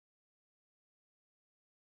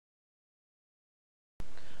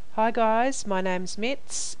Hi guys, my name's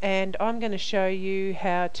Mitz and I'm going to show you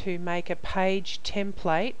how to make a page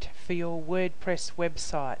template for your WordPress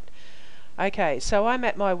website. Okay, so I'm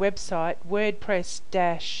at my website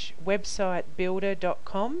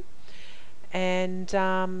wordpress-websitebuilder.com,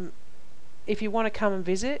 and if you want to come and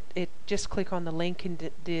visit it, just click on the link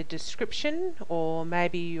in the description, or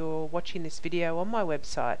maybe you're watching this video on my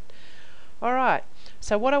website. Alright,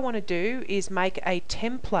 so what I want to do is make a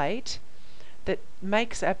template that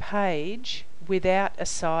makes a page without a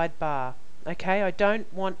sidebar. Okay, I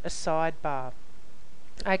don't want a sidebar.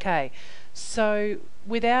 Okay, so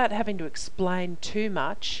without having to explain too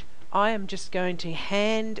much, I am just going to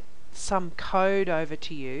hand some code over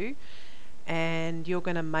to you and you're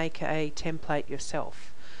going to make a template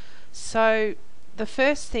yourself. So the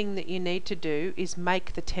first thing that you need to do is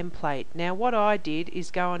make the template. Now what I did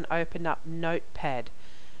is go and open up Notepad.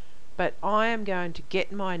 But I am going to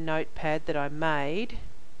get my notepad that I made.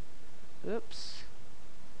 Oops,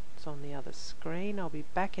 it's on the other screen. I'll be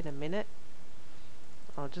back in a minute.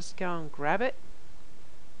 I'll just go and grab it.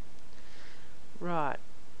 Right,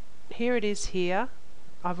 here it is here.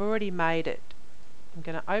 I've already made it. I'm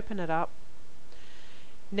going to open it up.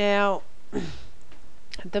 Now,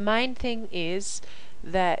 the main thing is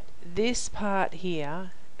that this part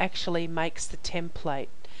here actually makes the template.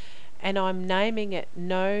 And I'm naming it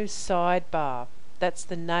No Sidebar. That's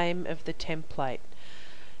the name of the template.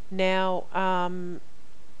 Now,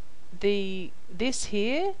 this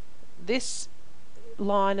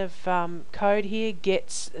line of code here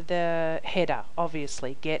gets the header,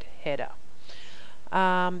 obviously, get header.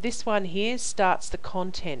 This one here starts the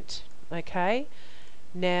content. Okay.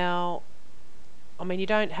 Now, I mean, you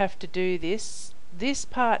don't have to do this. This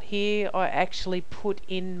part here I actually put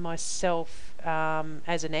in myself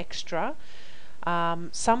as an extra.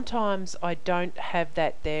 Sometimes I don't have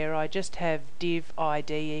that there. I just have div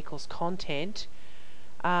id equals content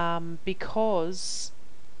because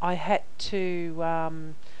I had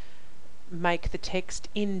to make the text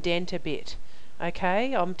indent a bit.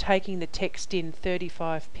 Okay, I'm taking the text in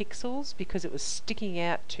 35 pixels because it was sticking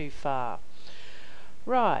out too far.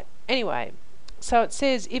 Right, anyway, so it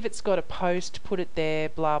says if it's got a post, put it there,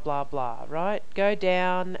 blah blah blah, right? Go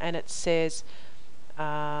down and it says,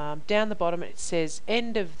 down the bottom it says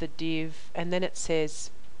end of the div, and then it says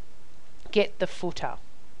get the footer.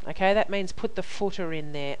 Okay, that means put the footer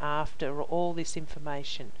in there after all this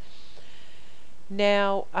information.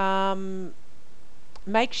 Now,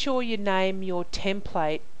 make sure you name your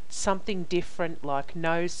template something different, like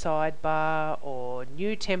no sidebar or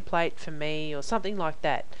new template for me or something like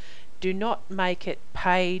that. Do not make it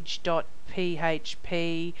page.php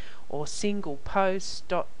or single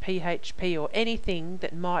post.php or anything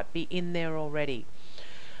that might be in there already.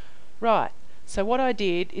 Right, so what I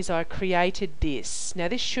did is I created this. Now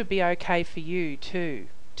this should be okay for you too,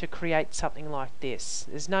 to create something like this.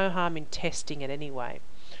 There's no harm in testing it anyway.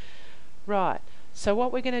 Right, so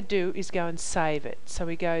what we're going to do is go and save it. So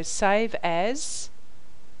we go save as,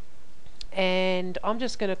 and I'm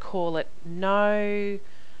just going to call it no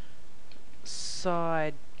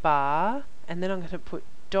sidebar, and then I'm going to put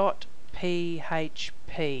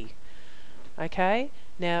 .php. Okay,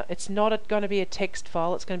 now it's not going to be a text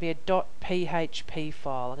file, it's going to be a .php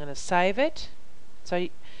file. I'm going to save it. So,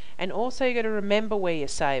 and also you've got to remember where you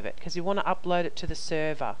save it, because you want to upload it to the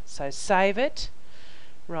server. So save it.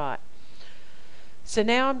 Right, so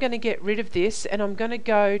now I'm going to get rid of this and I'm going to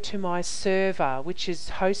go to my server, which is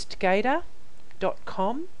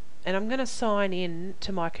hostgator.com, and I'm going to sign in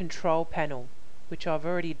to my control panel, which I've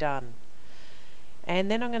already done.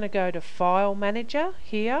 And then I'm going to go to File Manager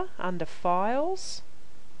here under Files.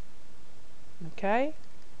 Okay,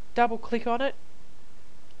 double click on it,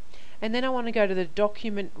 and then I want to go to the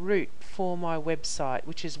document root for my website,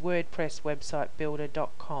 which is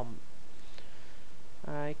wordpress-websitebuilder.com.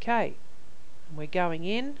 Okay, we're going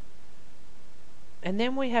in, and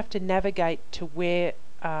then we have to navigate to where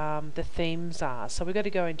the themes are. So we've got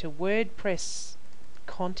to go into WordPress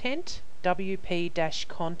content,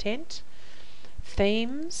 WP-content,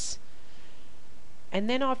 themes, and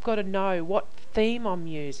then I've got to know what theme I'm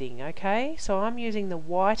using. Okay, so I'm using the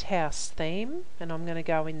White House theme, and I'm going to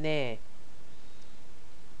go in there.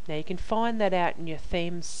 Now you can find that out in your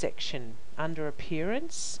themes section under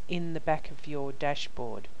appearance in the back of your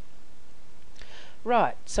dashboard.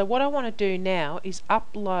 Right, so what I want to do now is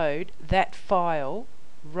upload that file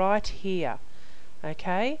right here.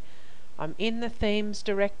 Okay, I'm in the themes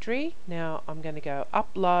directory. Now I'm going to go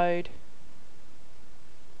upload,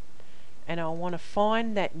 and I want to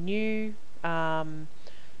find that new file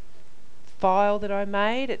that I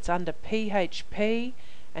made. It's under PHP,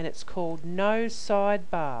 and it's called No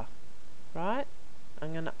Sidebar, right?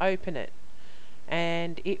 I'm going to open it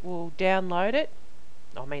and it will download it,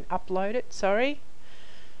 upload it, sorry.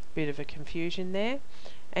 Bit of a confusion there.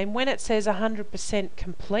 And when it says 100%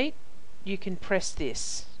 complete, you can press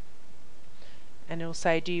this and it'll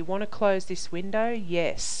say, do you want to close this window?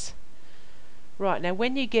 Yes. Right, now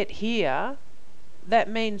when you get here, that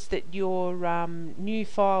means that your new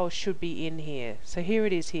file should be in here. So here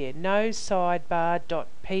it is here,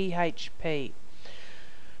 nosidebar.php.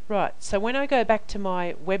 Right, so when I go back to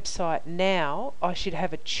my website now, I should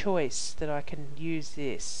have a choice that I can use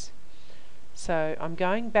this. So I'm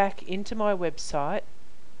going back into my website.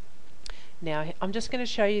 Now I'm just going to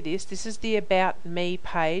show you this. This is the About Me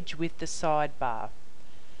page with the sidebar.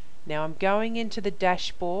 Now I'm going into the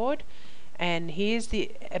dashboard, and here's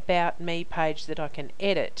the About Me page that I can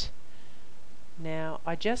edit. Now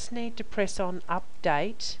I just need to press on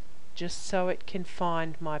Update just so it can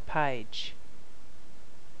find my page.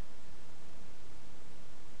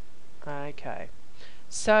 Okay,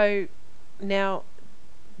 so now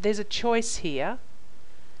there's a choice here,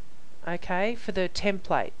 okay, for the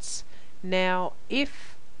templates. Now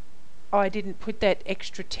if I didn't put that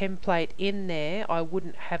extra template in there, I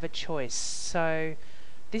wouldn't have a choice. So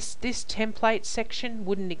this template section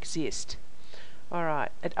wouldn't exist. Alright,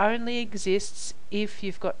 it only exists if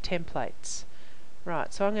you've got templates.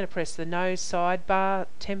 Right, so I'm going to press the No Sidebar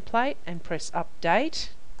template and press Update.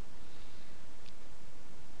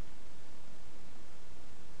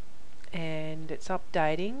 And it's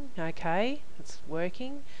updating. Okay, it's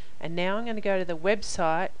working. And now I'm going to go to the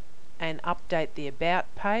website and update the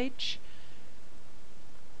About page.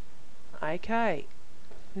 Okay,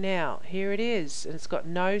 now here it is, and it's got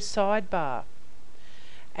no sidebar,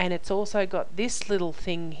 and it's also got this little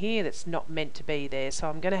thing here that's not meant to be there, so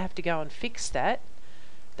I'm going to have to go and fix that.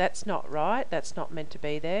 That's not right, that's not meant to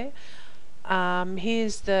be there.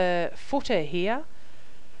 Here's the footer here.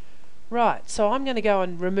 Right, so I'm going to go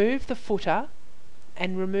and remove the footer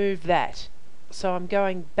and remove that. So I'm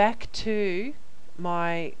going back to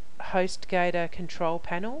my HostGator control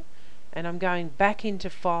panel, and I'm going back into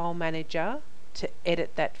File Manager to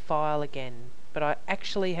edit that file again. But I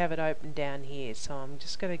actually have it open down here, so I'm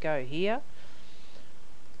just going to go here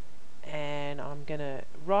and I'm going to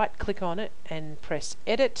right click on it and press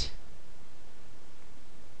Edit.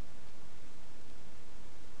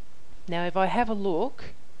 Now if I have a look,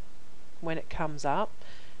 when it comes up,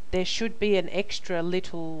 there should be an extra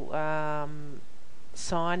little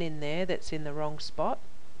sign in there that's in the wrong spot.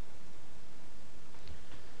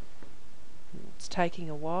 It's taking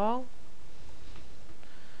a while.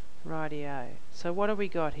 Rightio. So what have we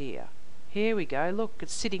got here? Here we go. Look,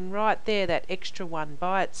 it's sitting right there, that extra one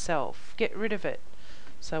by itself. Get rid of it.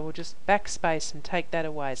 So we'll just backspace and take that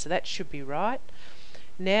away. So that should be right.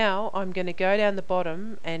 Now I'm going to go down the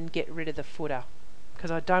bottom and get rid of the footer,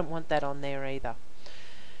 because I don't want that on there either.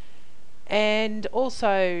 And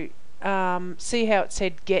also see how it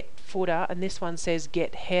said get footer and this one says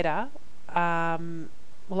get header.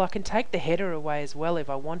 Well, I can take the header away as well if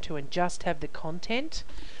I want to and just have the content,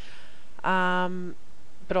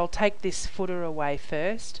 but I'll take this footer away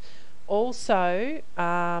first. Also,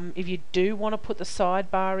 if you do want to put the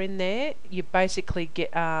sidebar in there, you basically get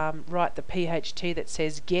write the PHT that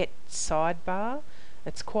says get sidebar.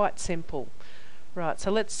 It's quite simple. Right,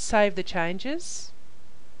 so let's save the changes.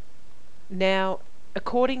 Now,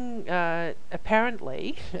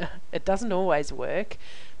 apparently, it doesn't always work,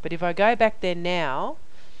 but if I go back there now,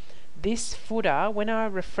 this footer, when I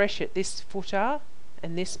refresh it, this footer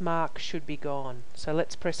and this mark should be gone. So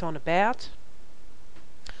let's press on About.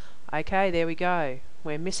 Okay, there we go.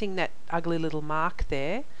 We're missing that ugly little mark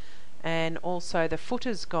there, and also the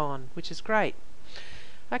footer's gone, which is great.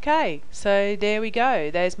 Okay, so there we go.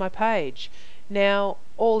 There's my page. Now,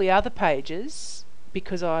 all the other pages,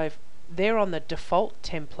 because they're on the default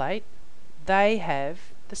template, they have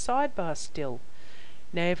the sidebar still.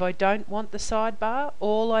 Now if I don't want the sidebar,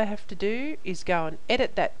 all I have to do is go and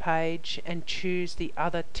edit that page and choose the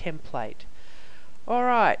other template.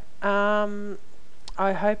 Alright, I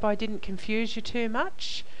hope I didn't confuse you too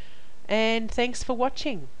much, and thanks for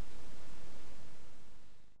watching.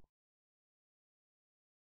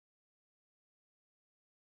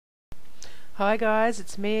 Hi guys,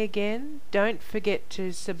 it's me again. Don't forget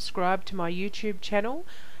to subscribe to my YouTube channel,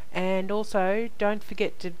 and also don't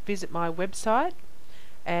forget to visit my website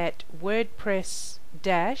at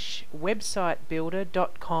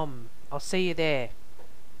wordpress-websitebuilder.com. I'll see you there.